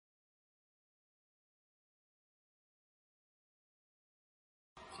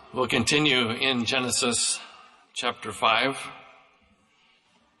We'll continue in Genesis chapter 5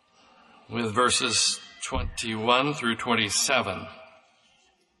 with verses 21 through 27.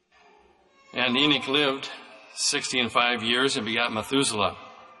 And Enoch lived 65 years and begat Methuselah.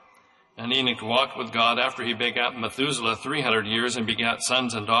 And Enoch walked with God after he begat Methuselah 300 years and begat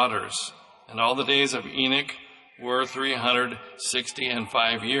sons and daughters. And all the days of Enoch were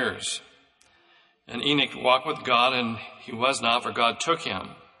 365 years. And Enoch walked with God, and he was not, for God took him.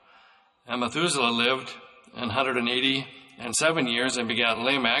 And Methuselah lived 187 years and begat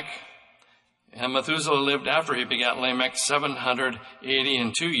Lamech. And Methuselah lived after he begat Lamech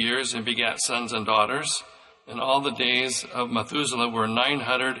 782 years and begat sons and daughters. And all the days of Methuselah were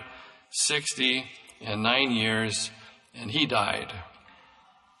 969 years, and he died.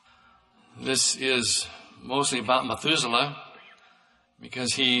 This is mostly about Methuselah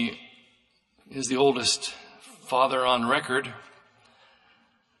because he is the oldest father on record,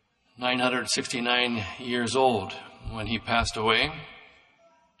 969 years old when he passed away.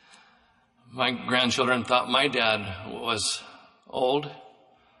 My grandchildren thought my dad was old.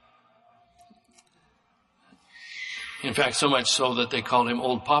 In fact, so much so that they called him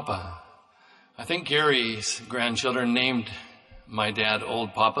Old Papa. I think Gary's grandchildren named my dad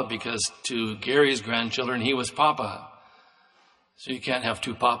Old Papa because to Gary's grandchildren, he was Papa. So you can't have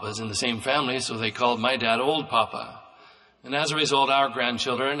two papas in the same family, so they called my dad Old Papa. And as a result, our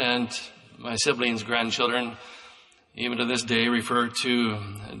grandchildren and my siblings' grandchildren, even to this day, refer to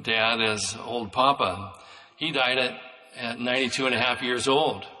Dad as Old Papa. He died at 92 and a half years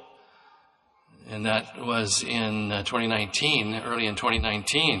old. And that was in 2019, early in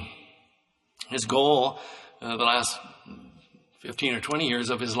 2019. His goal, the last 15 or 20 years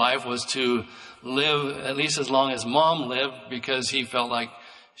of his life, was to live at least as long as Mom lived, because he felt like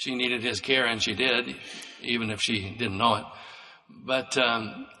she needed his care, and she did, even if she didn't know it. But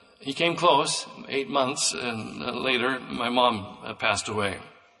he came close, 8 months, and later my mom passed away.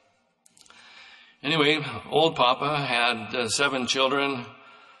 Anyway, Old Papa had 7 children,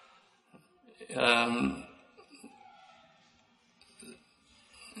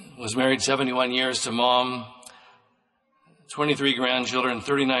 was married 71 years to Mom, 23 grandchildren,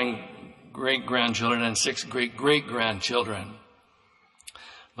 39 great-grandchildren, and 6 great-great-grandchildren.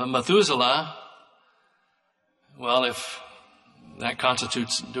 But Methuselah, well, if that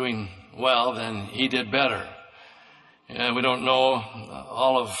constitutes doing well, then he did better. We don't know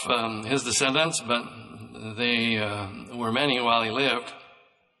all of his descendants, but they were many while he lived.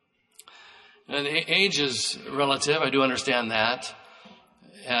 And age is relative, I do understand that.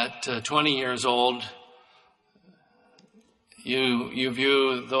 At 20 years old, you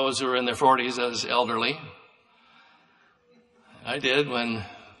view those who are in their 40s as elderly. I did when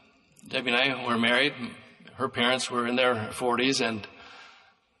Debbie and I were married. Her parents were in their 40s, and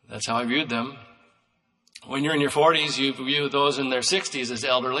that's how I viewed them. When you're in your 40s, you view those in their 60s as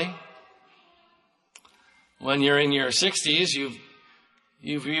elderly. When you're in your 60s,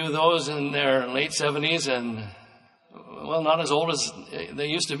 you view those in their late 70s and, well, not as old as they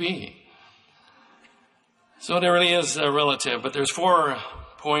used to be. So there really is a relative, but there's 4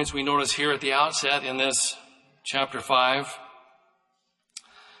 points we notice here at the outset in this chapter 5.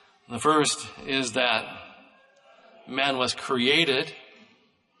 The first is that man was created.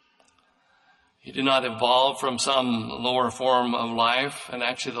 He did not evolve from some lower form of life, and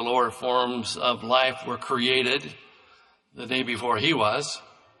actually the lower forms of life were created the day before he was,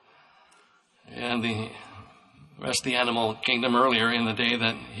 and the rest of the animal kingdom earlier in the day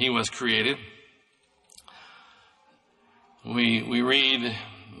that he was created. We read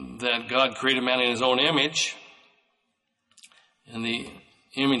that God created man in his own image. In the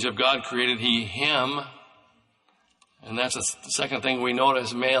image of God created he him. And that's the second thing we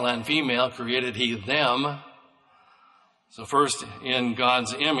notice, male and female created he them. So first, in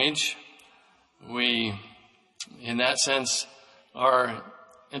God's image, we, in that sense, are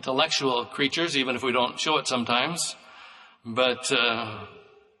intellectual creatures, even if we don't show it sometimes. But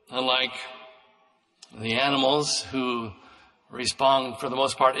unlike the animals who respond for the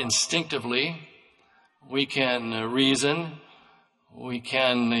most part instinctively, we can reason, we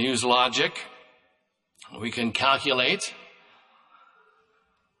can use logic, we can calculate.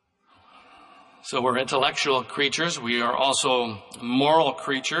 So we're intellectual creatures. We are also moral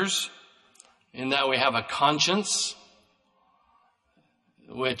creatures in that we have a conscience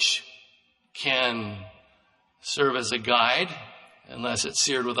which can serve as a guide unless it's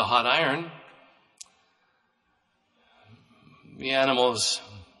seared with a hot iron. The animals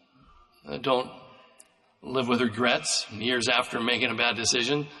don't live with regrets years after making a bad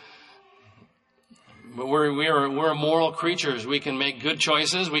decision. But we're moral creatures. We can make good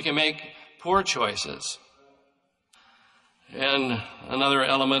choices. We can make poor choices. And another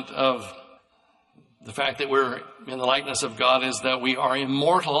element of the fact that we're in the likeness of God is that we are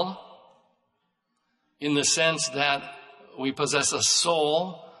immortal in the sense that we possess a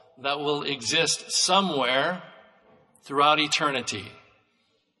soul that will exist somewhere throughout eternity.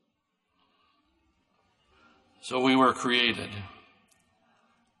 So we were created.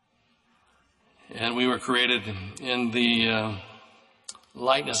 And we were created in the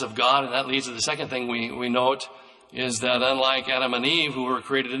likeness of God. And that leads to the second thing we note is that unlike Adam and Eve, who were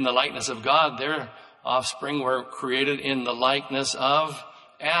created in the likeness of God, their offspring were created in the likeness of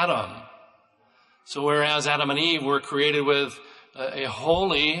Adam. So whereas Adam and Eve were created with a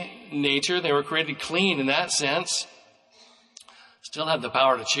holy nature, they were created clean in that sense, still had the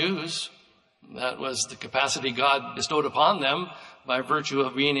power to choose. That was the capacity God bestowed upon them by virtue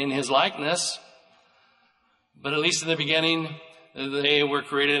of being in his likeness. But at least in the beginning, they were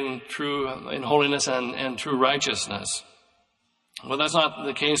created in holiness and true righteousness. Well, that's not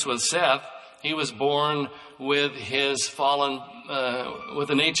the case with Seth. He was born with his with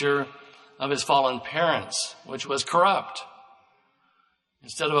the nature of his fallen parents, which was corrupt.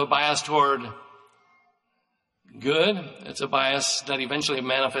 Instead of a bias toward good, it's a bias that eventually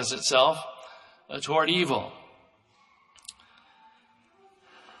manifests itself toward evil.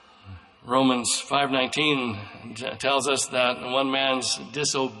 Romans 5:19 tells us that one man's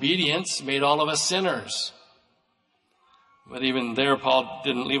disobedience made all of us sinners. But even there, Paul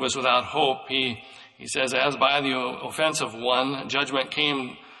didn't leave us without hope. He says, as by the offense of one, judgment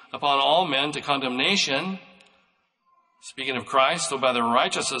came upon all men to condemnation, speaking of Christ, so by the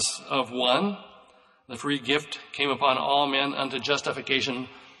righteousness of one, the free gift came upon all men unto justification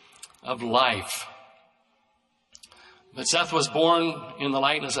of life. But Seth was born in the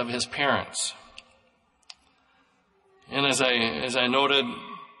likeness of his parents. And as I noted,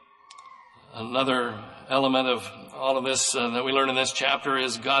 another element of all of this that we learn in this chapter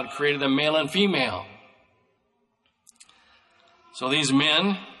is God created them male and female. So these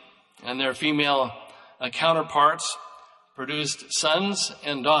men and their female counterparts produced sons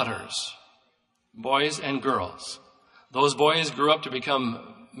and daughters, boys and girls. Those boys grew up to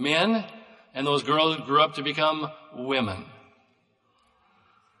become men, and those girls grew up to become women.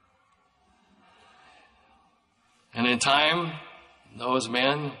 And in time, those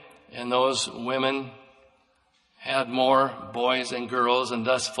men and those women had more boys and girls, and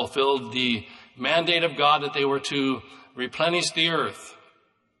thus fulfilled the mandate of God that they were to replenish the earth.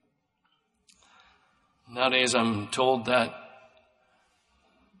 Nowadays, I'm told that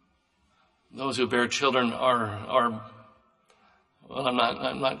those who bear children are well, I'm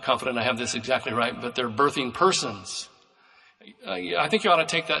not confident I have this exactly right, but they're birthing persons. I think you ought to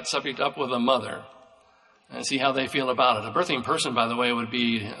take that subject up with a mother and see how they feel about it. A birthing person, by the way, would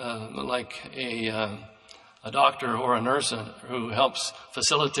be like a doctor or a nurse who helps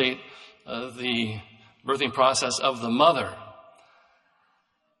facilitate the birthing process of the mother,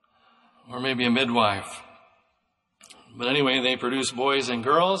 or maybe a midwife. But anyway, they produce boys and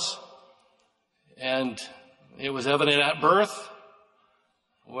girls, and it was evident at birth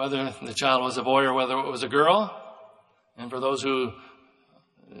whether the child was a boy or whether it was a girl. And for those who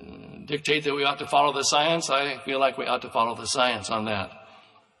dictate that we ought to follow the science, I feel like we ought to follow the science on that.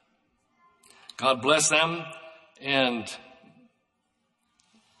 God bless them and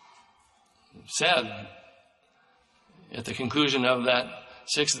said at the conclusion of that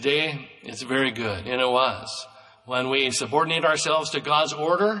sixth day, it's very good. And it was. When we subordinate ourselves to God's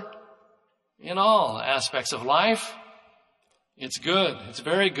order in all aspects of life, it's good. It's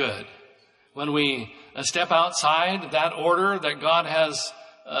very good. When we step outside that order that God has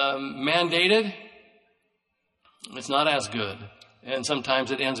mandated, it's not as good. And sometimes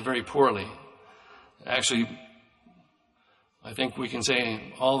it ends very poorly. Actually, I think we can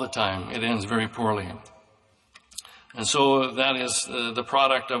say all the time it ends very poorly. And so that is the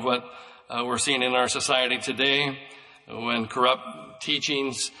product of what we're seeing in our society today, when corrupt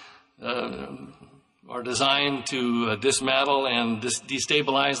teachings are designed to dismantle and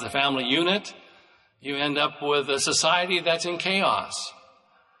destabilize the family unit. You end up with a society that's in chaos.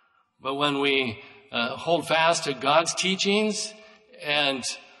 But when we hold fast to God's teachings and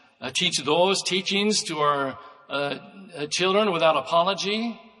teach those teachings to our children without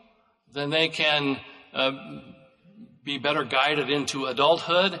apology, then they can be better guided into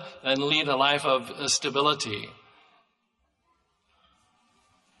adulthood and lead a life of stability.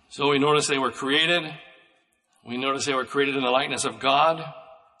 So we notice they were created. We notice they were created in the likeness of God.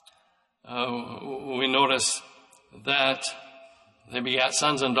 We notice that they begat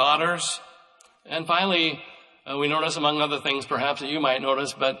sons and daughters. And finally, we notice, among other things perhaps that you might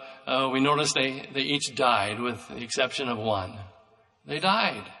notice, but we notice they each died with the exception of one. They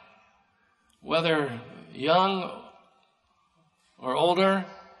died. Whether young or older,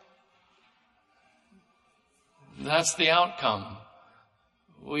 that's the outcome.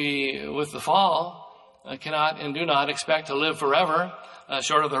 We, with the fall, cannot and do not expect to live forever.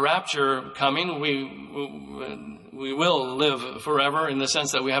 Short of the rapture coming, we will live forever in the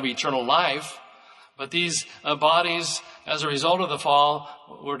sense that we have eternal life. But these bodies, as a result of the fall,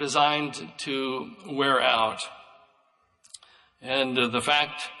 were designed to wear out. And the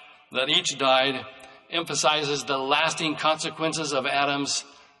fact that each died emphasizes the lasting consequences of Adam's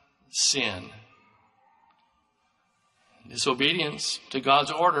sin. Disobedience to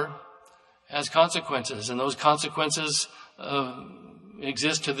God's order has consequences, and those consequences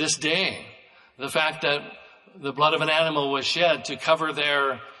exist to this day. The fact that the blood of an animal was shed to cover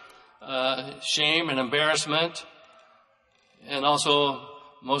their shame and embarrassment, and also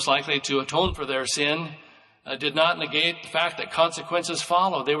most likely to atone for their sin, did not negate the fact that consequences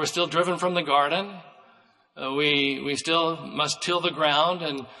followed. They were still driven from the garden. We still must till the ground,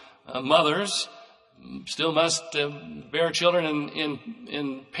 and mothers still must bear children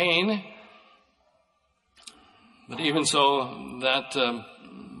in pain. But even so, that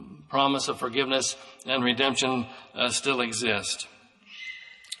promise of forgiveness and redemption still exists.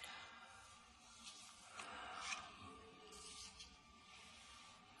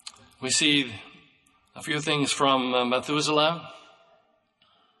 We see a few things from Methuselah.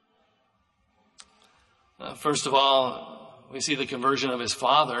 First of all, we see the conversion of his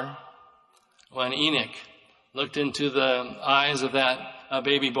father when Enoch looked into the eyes of that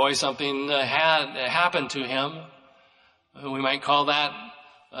baby boy. Something had happened to him. We might call that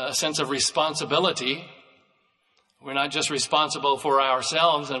a sense of responsibility. We're not just responsible for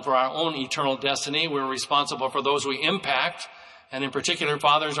ourselves and for our own eternal destiny. We're responsible for those we impact. And in particular,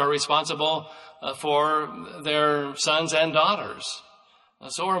 fathers are responsible for their sons and daughters.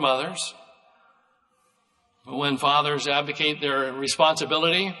 So are mothers. But when fathers abdicate their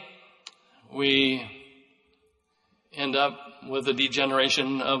responsibility, we end up with the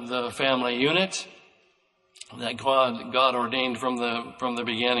degeneration of the family unit that God ordained from the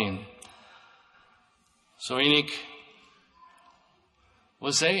beginning. So Enoch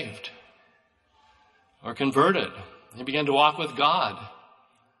was saved or converted. He began to walk with God.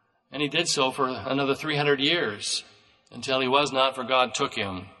 And he did so for another 300 years until he was not, for God took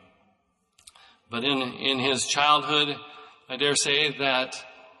him. But in his childhood, I dare say that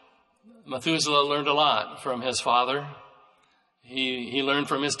Methuselah learned a lot from his father. He learned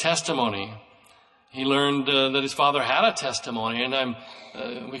from his testimony. He learned that his father had a testimony,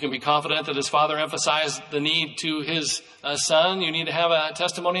 and we can be confident that his father emphasized the need to his son. You need to have a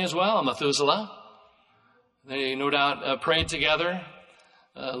testimony as well, Methuselah. They no doubt prayed together,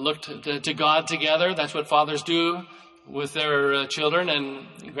 looked to God together. That's what fathers do with their children,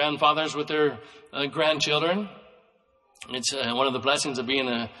 and grandfathers with their grandchildren. It's one of the blessings of being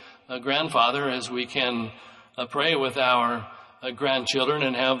a grandfather, as we can pray with our grandchildren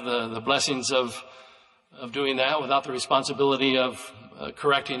and have the blessings of doing that without the responsibility of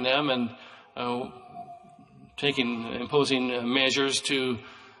correcting them and imposing measures to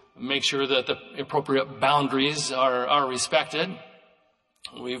make sure that the appropriate boundaries are respected.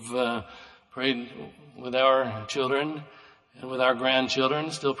 We've prayed with our children and with our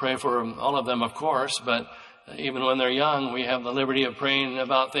grandchildren, still pray for all of them, of course, but even when they're young, we have the liberty of praying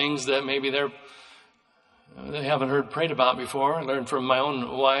about things that maybe they haven't heard prayed about before. I learned from my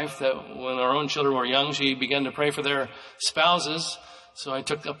own wife that when our own children were young, she began to pray for their spouses. So I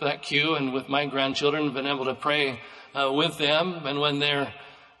took up that cue, and with my grandchildren, been able to pray with them. And when they're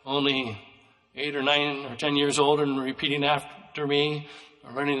only 8 or 9 or 10 years old and repeating after me,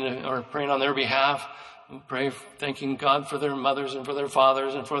 or praying on their behalf, we pray thanking God for their mothers and for their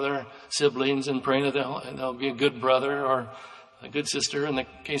fathers and for their siblings, and praying that they'll be a good brother or a good sister in the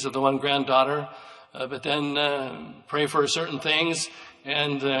case of the one granddaughter. But then pray for certain things,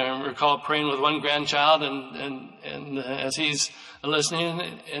 and recall praying with one grandchild, and as he's listening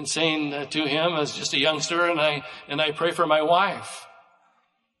and saying to him as just a youngster, and I pray for my wife.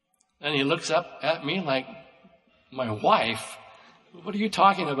 And he looks up at me like, my wife? What are you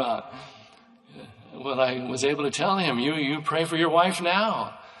talking about? Well, I was able to tell him, you pray for your wife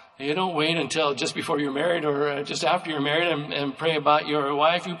now. You don't wait until just before you're married or just after you're married and pray about your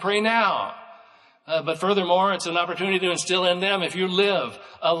wife. You pray now. But furthermore, it's an opportunity to instill in them, if you live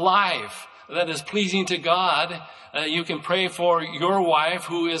a life that is pleasing to God, you can pray for your wife,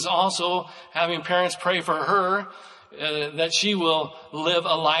 who is also having parents pray for her. that she will live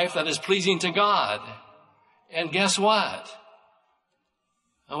a life that is pleasing to God. And guess what?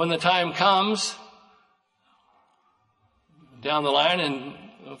 When the time comes down the line,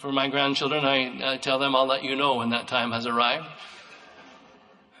 and for my grandchildren, I tell them I'll let you know when that time has arrived.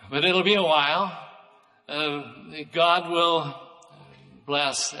 But it'll be a while. God will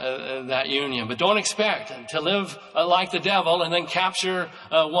bless that union. But don't expect to live like the devil and then capture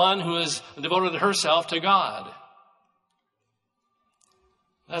one who has devoted herself to God.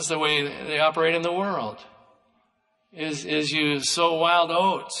 That's the way they operate in the world. Is you sow wild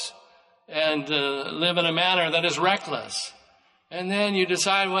oats and live in a manner that is reckless. And then you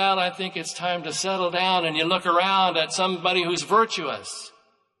decide, well, I think it's time to settle down, and you look around at somebody who's virtuous.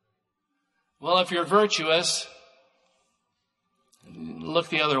 Well, if you're virtuous, look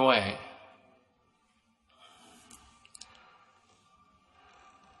the other way.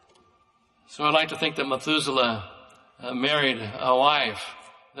 So I'd like to think that Methuselah married a wife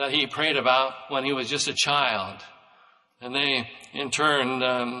that he prayed about when he was just a child. And they, in turn,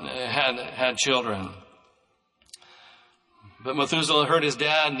 had children. But Methuselah heard his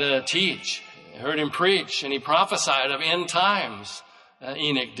dad teach, heard him preach, and he prophesied of end times.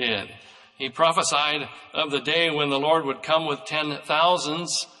 Enoch did. He prophesied of the day when the Lord would come with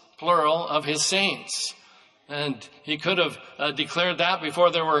 10,000s, plural, of his saints. And he could have declared that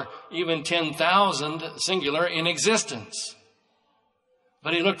before there were even 10,000, singular, in existence.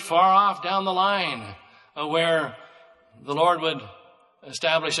 But he looked far off down the line where the Lord would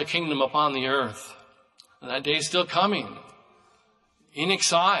establish a kingdom upon the earth. And that day is still coming. Enoch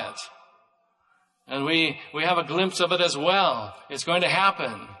saw it. And we have a glimpse of it as well. It's going to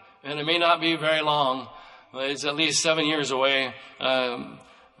happen. And it may not be very long. It's at least 7 years away, no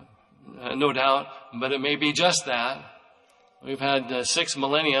doubt. But it may be just that. We've had 6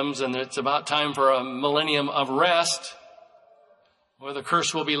 millenniums, and it's about time for a millennium of rest, where the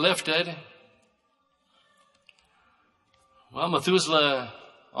curse will be lifted. Well, Methuselah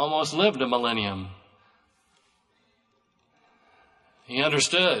almost lived a millennium. He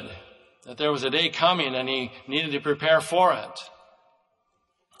understood that there was a day coming, and he needed to prepare for it.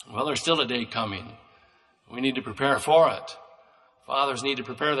 Well, there's still a day coming. We need to prepare for it. Fathers need to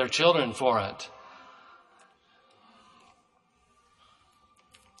prepare their children for it.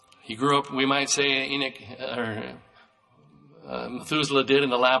 He grew up, we might say, Methuselah did in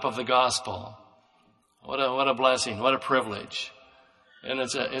the lap of the gospel. What a blessing, what a privilege. And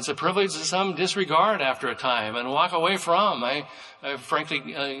it's a privilege that some disregard after a time and walk away from. I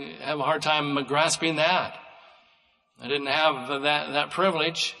frankly have a hard time grasping that. I didn't have that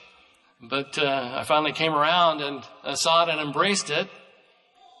privilege, but I finally came around and saw it and embraced it.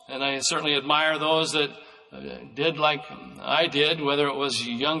 And I certainly admire those that did like I did, whether it was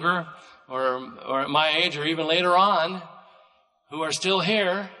younger or at my age or even later on, who are still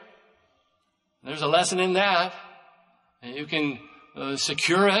here. There's a lesson in that. You can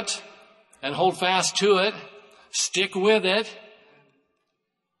secure it and hold fast to it, stick with it,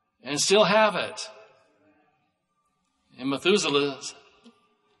 and still have it. In Methuselah's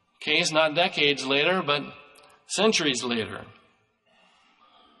case, not decades later, but centuries later.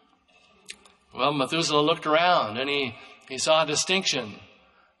 Well, Methuselah looked around and he saw a distinction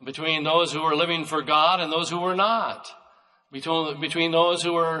between those who were living for God and those who were not. Between those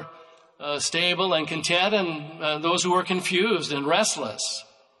who were stable and content and those who were confused and restless.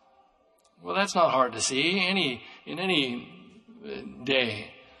 Well, that's not hard to see in any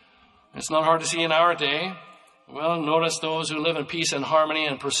day. It's not hard to see in our day. Well, notice those who live in peace and harmony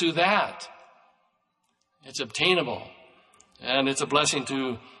and pursue that. It's obtainable, and it's a blessing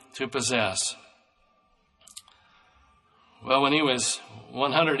to possess. Well, when he was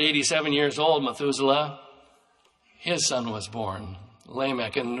 187 years old, Methuselah, his son was born,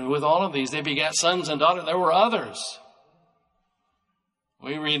 Lamech. And with all of these, they begat sons and daughters. There were others.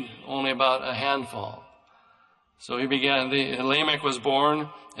 We read only about a handful. So Lamech was born,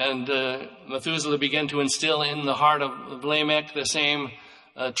 and Methuselah began to instill in the heart of Lamech the same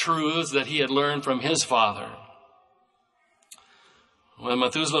truths that he had learned from his father. When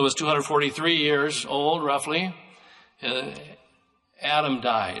Methuselah was 243 years old, roughly, Adam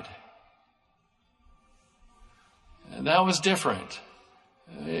died. And that was different.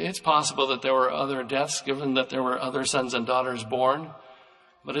 It's possible that there were other deaths, given that there were other sons and daughters born.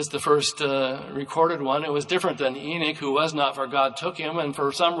 But it's the first recorded one. It was different than Enoch, who was not, for God took him. And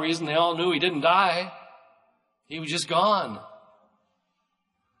for some reason, they all knew he didn't die. He was just gone.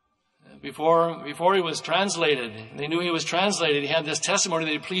 Before he was translated, they knew he was translated. He had this testimony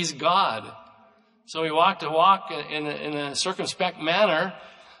that he pleased God. So he walked a walk in a circumspect manner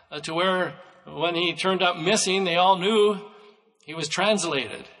to where when he turned up missing, they all knew he was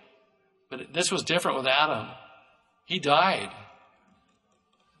translated. But this was different with Adam. He died.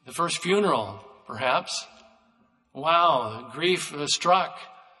 The first funeral, perhaps. Wow, grief struck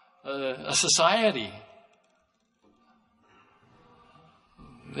a society.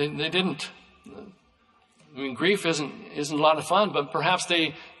 They didn't. I mean, grief isn't a lot of fun, but perhaps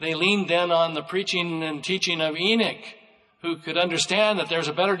they leaned then on the preaching and teaching of Enoch, who could understand that there's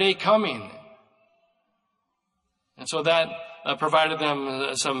a better day coming. And so that provided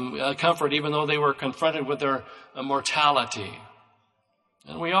them some comfort, even though they were confronted with their mortality.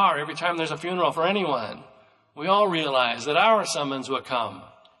 And we are, every time there's a funeral for anyone, we all realize that our summons will come.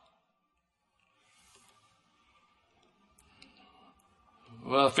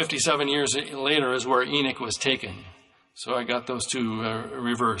 Well, 57 years later is where Enoch was taken. So I got those two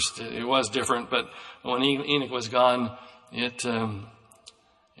reversed. It was different, but when Enoch was gone, it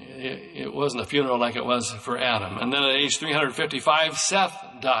wasn't a funeral like it was for Adam. And then at age 355, Seth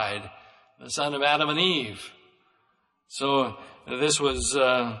died, the son of Adam and Eve. So this was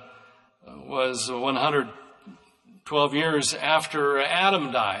 112 years after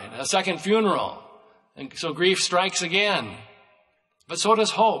Adam died, a second funeral. And so grief strikes again. But so does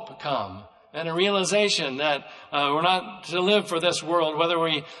hope come, and a realization that we're not to live for this world, whether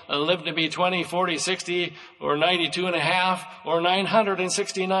we live to be 20, 40, 60, or 92 and a half, or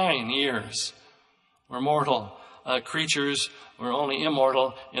 969 years. We're mortal creatures. We're only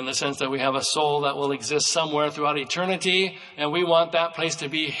immortal in the sense that we have a soul that will exist somewhere throughout eternity, and we want that place to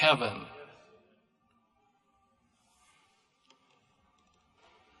be heaven.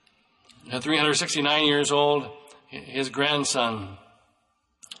 At 369 years old, his grandson,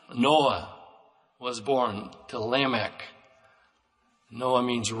 Noah, was born to Lamech. Noah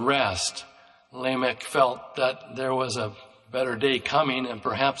means rest. Lamech felt that there was a better day coming, and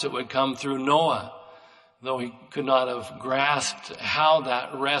perhaps it would come through Noah, though he could not have grasped how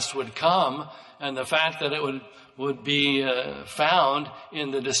that rest would come, and the fact that it would be found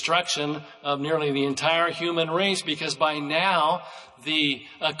in the destruction of nearly the entire human race, because by now the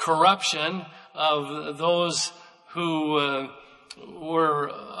corruption of those who were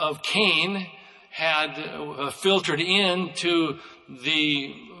of Cain had filtered into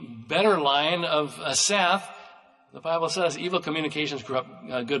the better line of Seth. The Bible says evil communications corrupt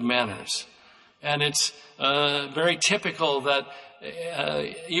good manners. And it's very typical that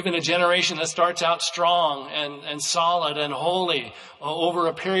even a generation that starts out strong and solid and holy, over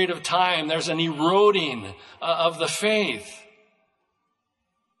a period of time, there's an eroding of the faith.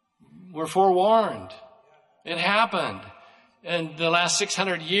 We're forewarned. It happened. And the last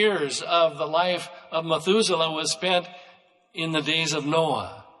 600 years of the life of Methuselah was spent in the days of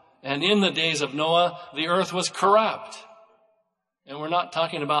Noah. And in the days of Noah, the earth was corrupt. And we're not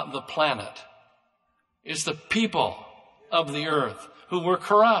talking about the planet. It's the people of the earth who were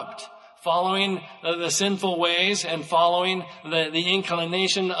corrupt, following the sinful ways and following the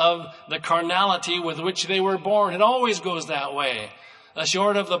inclination of the carnality with which they were born. It always goes that way,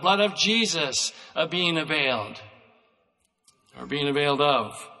 short of the blood of Jesus being availed. Or being availed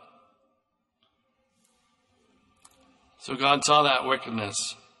of. So God saw that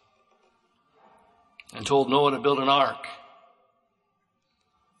wickedness and told Noah to build an ark.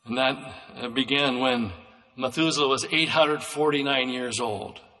 And that began when Methuselah was 849 years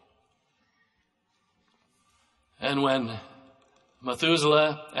old. And when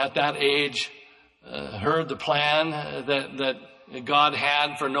Methuselah, at that age, heard the plan that God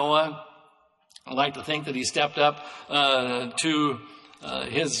had for Noah, I'd like to think that he stepped up to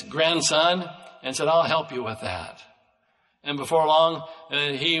his grandson and said, I'll help you with that. And before long,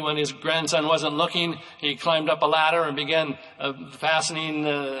 when his grandson wasn't looking, he climbed up a ladder and began fastening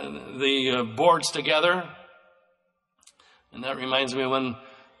the boards together. And that reminds me when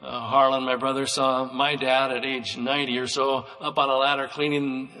Harlan, my brother, saw my dad at age 90 or so up on a ladder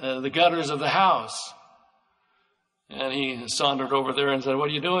cleaning the gutters of the house. And he sauntered over there and said, what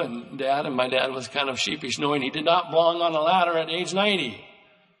are you doing, Dad? And my dad was kind of sheepish, knowing he did not belong on a ladder at age 90.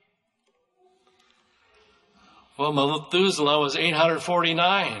 Well, Methuselah was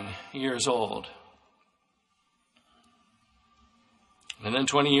 849 years old. And then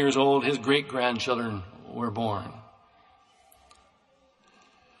 20 years old, his great-grandchildren were born.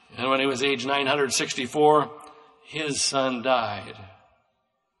 And when he was age 964, his son died.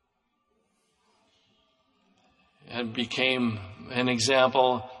 And became an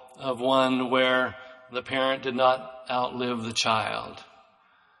example of one where the parent did not outlive the child.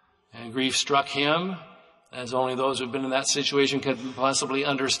 And grief struck him, as only those who've been in that situation could possibly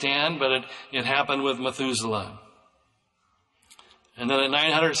understand, but it happened with Methuselah. And then at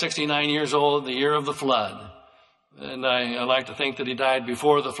 969 years old, the year of the flood. And I like to think that he died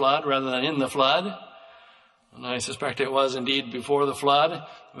before the flood rather than in the flood. And I suspect it was indeed before the flood.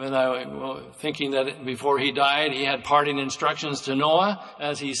 When thinking that before he died, he had parting instructions to Noah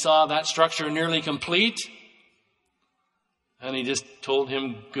as he saw that structure nearly complete. And he just told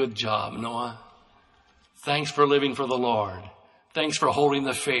him, good job, Noah. Thanks for living for the Lord. Thanks for holding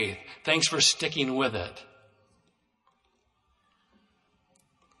the faith. Thanks for sticking with it.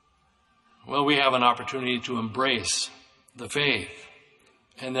 Well, we have an opportunity to embrace the faith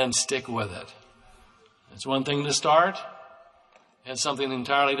and then stick with it. It's one thing to start. It's something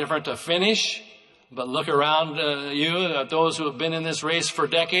entirely different to finish. But look around you at those who have been in this race for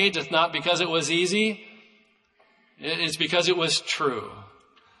decades. It's not because it was easy. It's because it was true.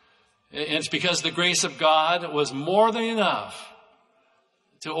 It's because the grace of God was more than enough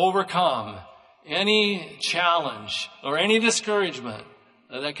to overcome any challenge or any discouragement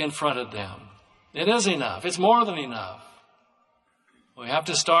that confronted them. It is enough. It's more than enough. We have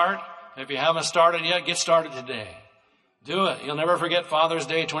to start. If you haven't started yet, get started today. Do it. You'll never forget Father's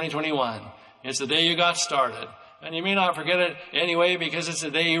Day 2021. It's the day you got started. And you may not forget it anyway because it's the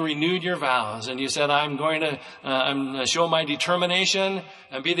day you renewed your vows. And you said, I'm going to show my determination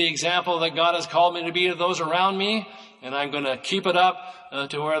and be the example that God has called me to be to those around me. And I'm going to keep it up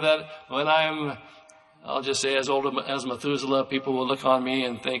to where that when I'll just say as old as Methuselah, people will look on me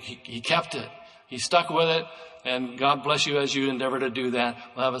and think he kept it. He stuck with it. And God bless you as you endeavor to do that.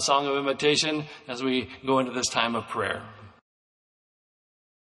 We'll have a song of invitation as we go into this time of prayer.